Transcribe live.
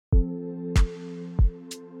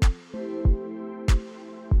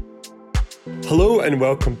Hello and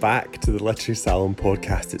welcome back to the Literary Salon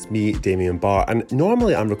podcast. It's me, Damien Barr, and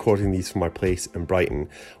normally I'm recording these from my place in Brighton,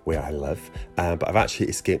 where I live, but I've actually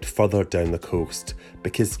escaped further down the coast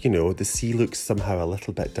because, the sea looks somehow a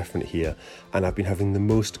little bit different here, and I've been having the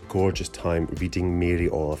most gorgeous time reading Mary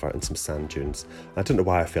Oliver in some sand dunes. I don't know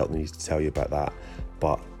why I felt the need to tell you about that,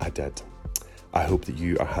 but I did. I hope that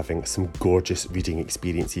you are having some gorgeous reading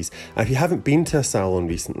experiences. And if you haven't been to a salon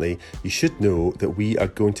recently, you should know that we are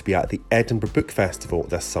going to be at the Edinburgh Book Festival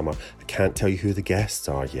this summer. I can't tell you who the guests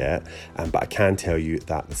are yet, but I can tell you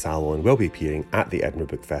that the salon will be appearing at the Edinburgh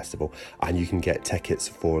Book Festival, and you can get tickets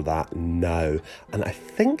for that now. And I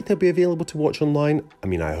think they'll be available to watch online.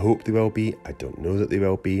 I hope they will be. I don't know that they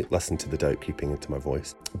will be. Listen to the doubt creeping into my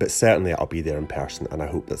voice. But certainly I'll be there in person, and I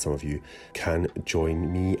hope that some of you can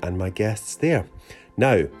join me and my guests there.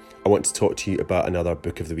 Now, I want to talk to you about another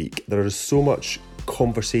book of the week. There is so much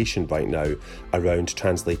conversation right now around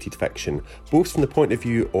translated fiction, both from the point of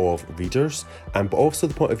view of readers, but also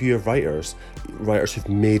the point of view of writers who've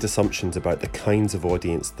made assumptions about the kinds of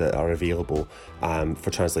audience that are available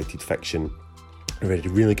for translated fiction. I read a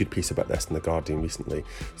really good piece about this in The Guardian recently.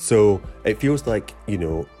 So it feels like,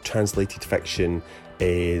 translated fiction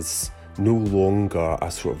is no longer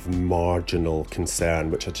a sort of marginal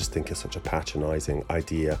concern, which I just think is such a patronising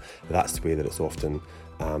idea. That's the way that it's often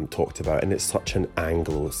talked about, and it's such an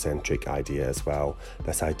Anglo-centric idea as well.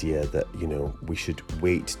 This idea that, we should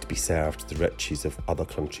wait to be served the riches of other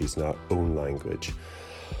countries in our own language.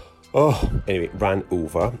 Anyway, ran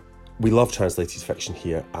over. We love translated fiction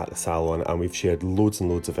here at the Salon, and we've shared loads and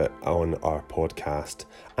loads of it on our podcast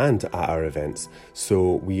and at our events.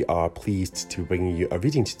 So we are pleased to bring you a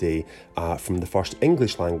reading today from the first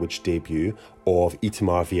English language debut of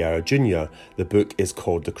Itamar Vieira Jr. The book is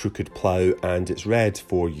called The Crooked Plow, and it's read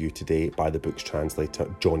for you today by the book's translator,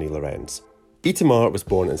 Johnny Lorenz. Itamar was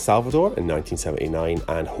born in Salvador in 1979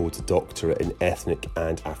 and holds a doctorate in ethnic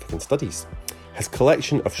and African studies. His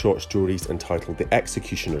collection of short stories entitled The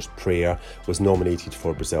Executioner's Prayer was nominated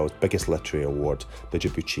for Brazil's biggest literary award, the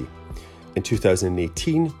Jabuti. In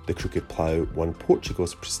 2018, The Crooked Plow won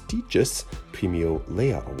Portugal's prestigious Premio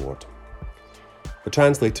Leia Award. The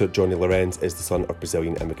translator, Johnny Lorenz, is the son of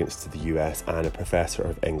Brazilian immigrants to the US and a professor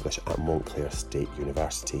of English at Montclair State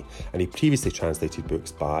University. And he previously translated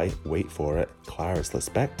books by, wait for it, Clarice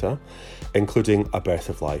Lispector, including A Birth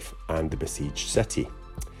of Life and The Besieged City.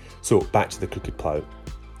 So back to The Crooked Plow.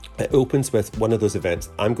 It opens with one of those events.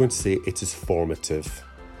 I'm going to say it is formative.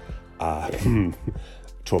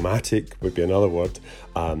 Traumatic would be another word.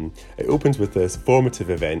 It opens with this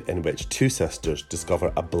formative event in which two sisters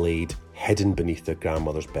discover a blade hidden beneath their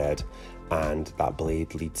grandmother's bed, and that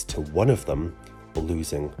blade leads to one of them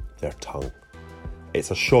losing their tongue.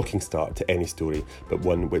 It's a shocking start to any story, but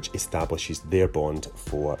one which establishes their bond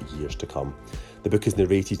for years to come. The book is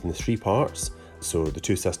narrated in 3 parts. So the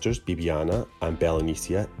two sisters, Bibiana and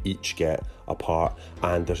Belanicia, each get a part,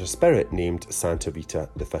 and there's a spirit named Santa Rita,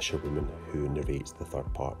 the fisherwoman, who narrates the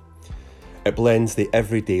 3rd part. It blends the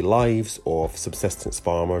everyday lives of subsistence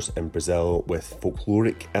farmers in Brazil with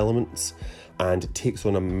folkloric elements, and it takes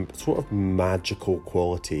on a sort of magical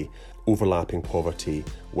quality, overlapping poverty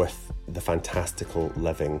with the fantastical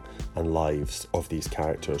living and lives of these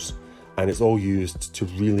characters. And it's all used to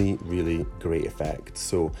really, really great effect.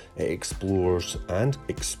 So it explores and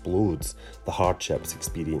explodes the hardships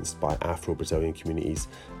experienced by Afro-Brazilian communities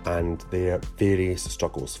and their various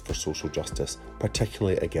struggles for social justice,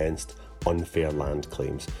 particularly against unfair land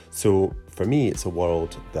claims. So for me, it's a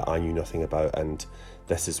world that I knew nothing about, and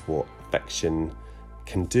this is what fiction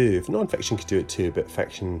can do. If non-fiction can do it too, but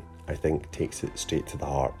fiction, I think, takes it straight to the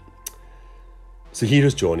heart. So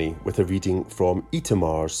here's Johnny with a reading from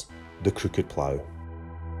Itamar's The Crooked Plow.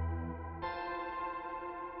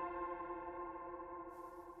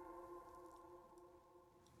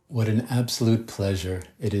 What an absolute pleasure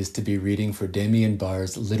it is to be reading for Damien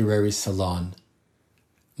Barr's Literary Salon.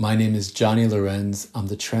 My name is Johnny Lorenz. I'm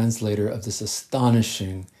the translator of this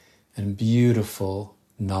astonishing and beautiful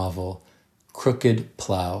novel, Crooked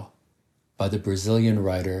Plow, by the Brazilian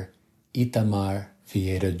writer Itamar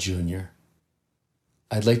Vieira Jr.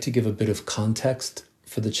 I'd like to give a bit of context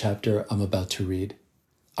for the chapter I'm about to read.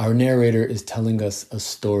 Our narrator is telling us a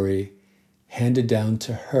story handed down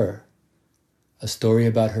to her, a story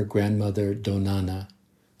about her grandmother, Donana,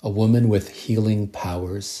 a woman with healing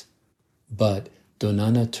powers. But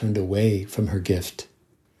Donana turned away from her gift,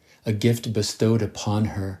 a gift bestowed upon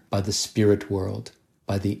her by the spirit world,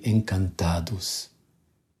 by the Encantados.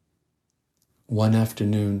 One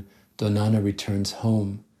afternoon, Donana returns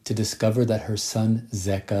home to discover that her son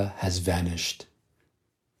Zeca has vanished.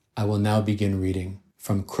 I will now begin reading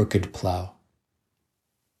from Crooked Plow.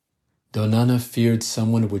 Donana feared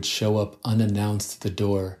someone would show up unannounced at the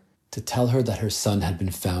door to tell her that her son had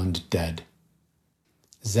been found dead.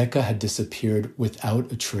 Zeka had disappeared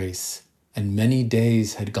without a trace, and many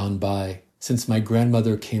days had gone by since my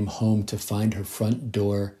grandmother came home to find her front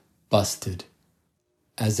door busted.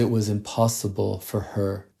 As it was impossible for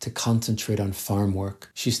her to concentrate on farm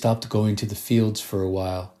work, she stopped going to the fields for a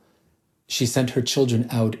while. She sent her children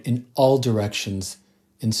out in all directions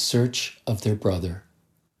in search of their brother,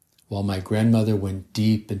 while my grandmother went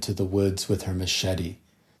deep into the woods with her machete,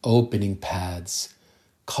 opening paths,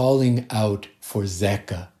 calling out for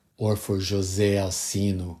Zeca or for José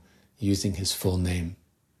Alcino, using his full name,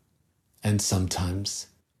 and sometimes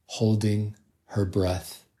holding her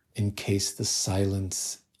breath in case the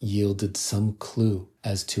silence yielded some clue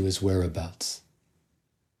as to his whereabouts.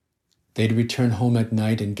 They'd return home at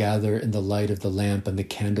night and gather in the light of the lamp and the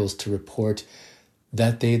candles to report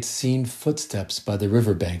that they had seen footsteps by the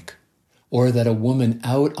riverbank, or that a woman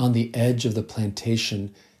out on the edge of the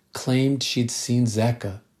plantation claimed she'd seen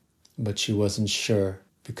Zeca, but she wasn't sure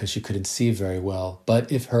because she couldn't see very well.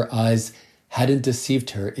 But if her eyes hadn't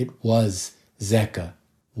deceived her, it was Zeca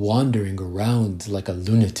wandering around like a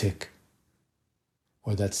lunatic.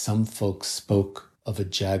 Or that some folks spoke of a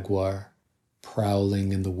jaguar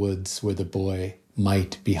prowling in the woods where the boy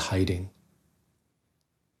might be hiding.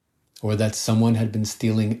 Or that someone had been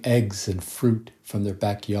stealing eggs and fruit from their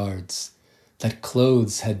backyards, that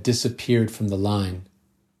clothes had disappeared from the line.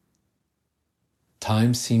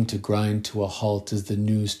 Time seemed to grind to a halt as the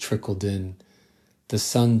news trickled in. The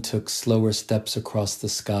sun took slower steps across the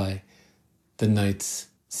sky. The nights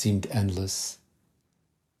seemed endless.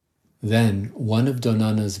 Then one of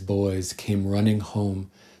Donana's boys came running home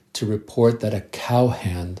to report that a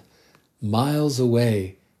cowhand, miles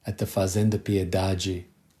away at the Fazenda Piedade,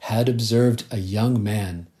 had observed a young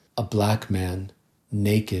man, a black man,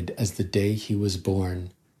 naked as the day he was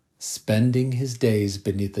born, spending his days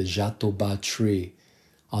beneath a jatobá tree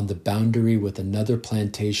on the boundary with another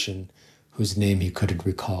plantation whose name he couldn't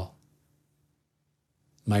recall.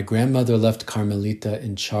 My grandmother left Carmelita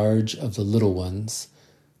in charge of the little ones,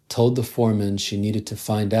 told the foreman she needed to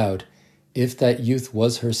find out if that youth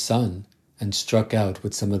was her son, and struck out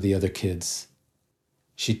with some of the other kids.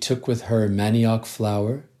 She took with her manioc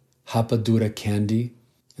flour, rapadura candy,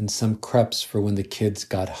 and some crepes for when the kids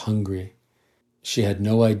got hungry. She had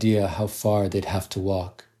no idea how far they'd have to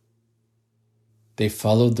walk. They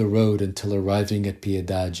followed the road until arriving at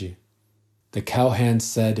Piedade. The cowhand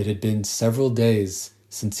said it had been several days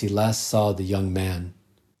since he last saw the young man.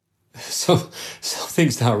 So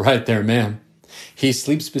things not right there, ma'am. He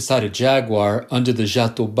sleeps beside a jaguar under the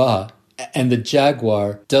jatobá, and the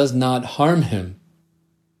jaguar does not harm him.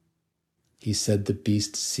 He said the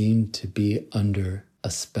beast seemed to be under a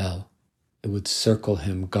spell. It would circle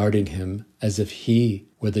him, guarding him, as if he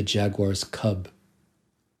were the jaguar's cub.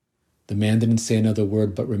 The man didn't say another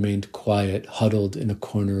word but remained quiet, huddled in a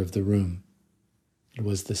corner of the room. It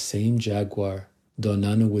was the same jaguar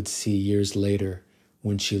Donana would see years later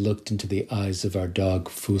when she looked into the eyes of our dog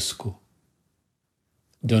Fusco.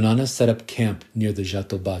 Donana set up camp near the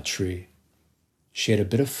jatobá tree. She had a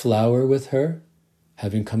bit of flour with her,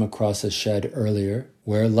 having come across a shed earlier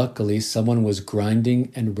where luckily someone was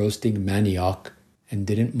grinding and roasting manioc and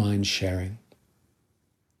didn't mind sharing.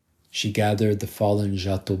 She gathered the fallen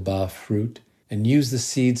jatobá fruit and used the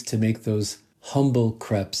seeds to make those humble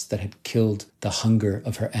crepes that had killed the hunger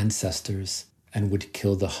of her ancestors and would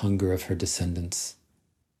kill the hunger of her descendants.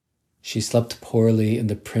 She slept poorly in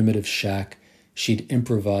the primitive shack she'd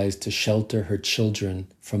improvised to shelter her children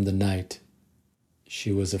from the night.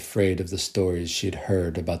 She was afraid of the stories she'd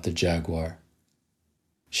heard about the jaguar.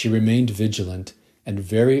 She remained vigilant, and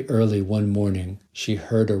very early one morning she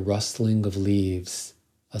heard a rustling of leaves,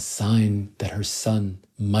 a sign that her son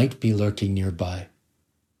might be lurking nearby.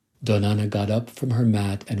 Donana got up from her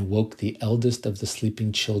mat and woke the eldest of the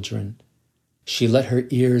sleeping children. She let her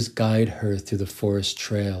ears guide her through the forest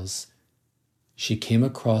trails. She came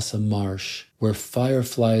across a marsh where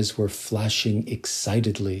fireflies were flashing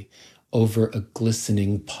excitedly over a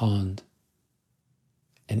glistening pond.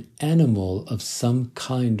 An animal of some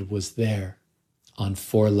kind was there, on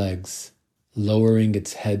 4 legs, lowering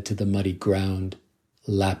its head to the muddy ground,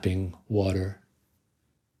 lapping water.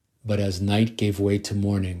 But as night gave way to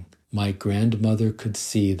morning, my grandmother could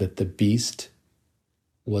see that the beast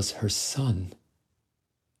was her son,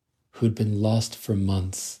 who'd been lost for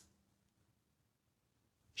months.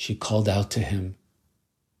 She called out to him,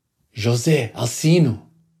 "José Alcino,"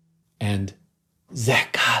 and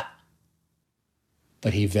 "Zeca."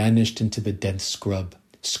 But he vanished into the dense scrub,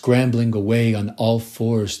 scrambling away on all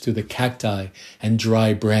fours through the cacti and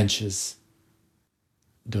dry branches.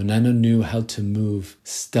 Donana knew how to move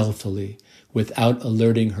stealthily without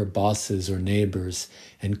alerting her bosses or neighbors,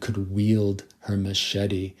 and could wield her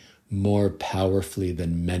machete more powerfully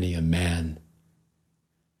than many a man.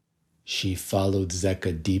 She followed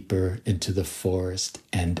Zeka deeper into the forest,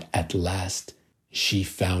 and at last she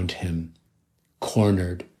found him,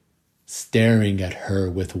 cornered, staring at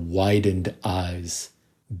her with widened eyes,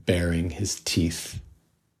 baring his teeth.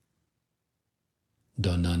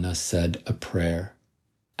 Donana said a prayer,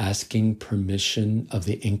 asking permission of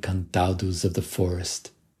the encantados of the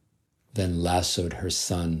forest, then lassoed her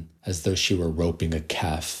son as though she were roping a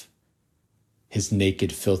calf. His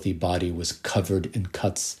naked, filthy body was covered in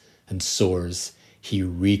cuts and sores. He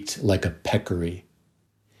reeked like a peccary.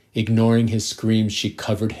 Ignoring his screams, she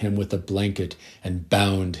covered him with a blanket and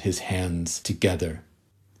bound his hands together,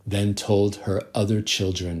 then told her other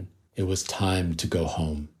children it was time to go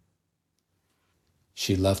home.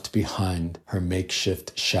 She left behind her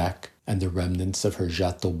makeshift shack and the remnants of her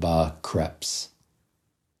jatobá crepes.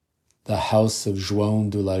 The house of João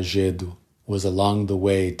do Lagedo was along the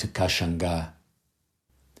way to Caxangá.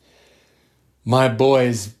 "My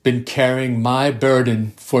boy's been carrying my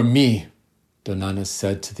burden for me," Donana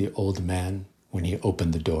said to the old man when he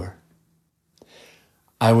opened the door.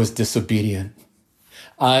 "I was disobedient.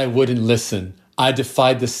 I wouldn't listen. I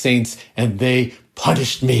defied the saints, and they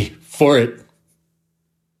punished me for it."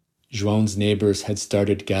 João's neighbors had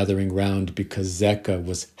started gathering round because Zeca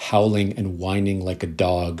was howling and whining like a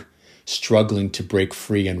dog, struggling to break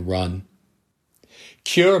free and run.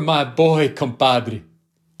 "Cure my boy, compadre.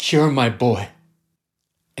 Cure my boy.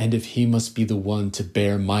 And if he must be the one to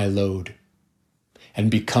bear my load and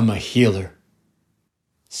become a healer,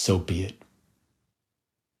 so be it."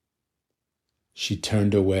 She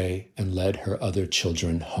turned away and led her other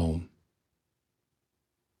children home.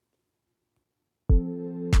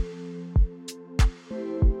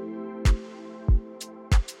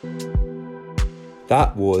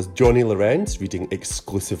 That was Johnny Lorenz reading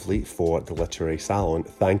exclusively for the Literary Salon.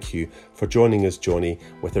 Thank you for joining us, Johnny,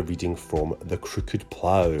 with a reading from The Crooked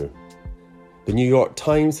Plow. The New York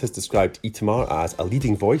Times has described Itamar as a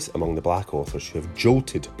leading voice among the black authors who have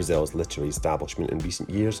jolted Brazil's literary establishment in recent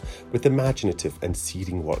years with imaginative and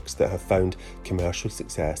searing works that have found commercial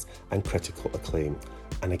success and critical acclaim.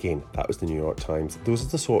 And again, that was the New York Times. Those are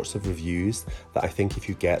the sorts of reviews that I think if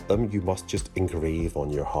you get them, you must just engrave on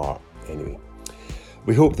your heart. Anyway.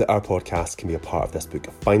 We hope that our podcast can be a part of this book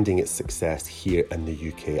finding its success here in the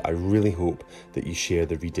UK. I really hope that you share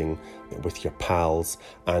the reading with your pals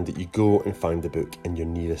and that you go and find the book in your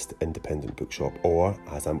nearest independent bookshop. Or,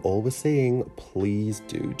 as I'm always saying, please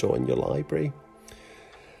do join your library.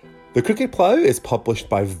 The Crooked Plow is published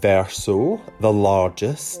by Verso, the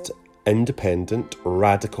largest independent,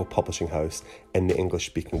 radical publishing house in the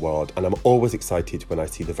English-speaking world, and I'm always excited when I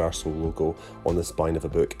see the Verso logo on the spine of a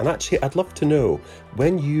book. And actually, I'd love to know,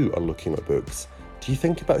 when you are looking at books, do you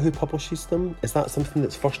think about who publishes them? Is that something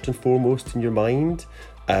that's first and foremost in your mind?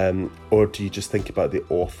 Or do you just think about the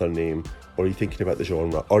author name? Or are you thinking about the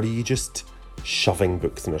genre? Or are you just shoving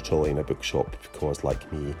books in a trolley in a bookshop because,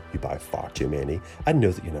 like me, you buy far too many and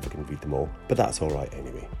know that you're never going to read them all? But that's all right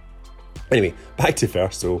anyway. Anyway, back to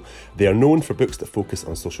Verso. They are known for books that focus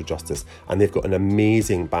on social justice, and they've got an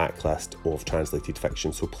amazing backlist of translated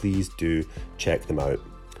fiction, so please do check them out.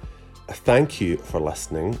 Thank you for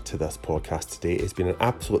listening to this podcast today. It's been an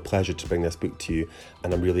absolute pleasure to bring this book to you,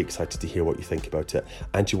 and I'm really excited to hear what you think about it.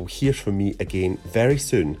 And you will hear from me again very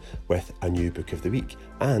soon with a new book of the week,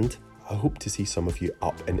 and I hope to see some of you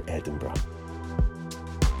up in Edinburgh.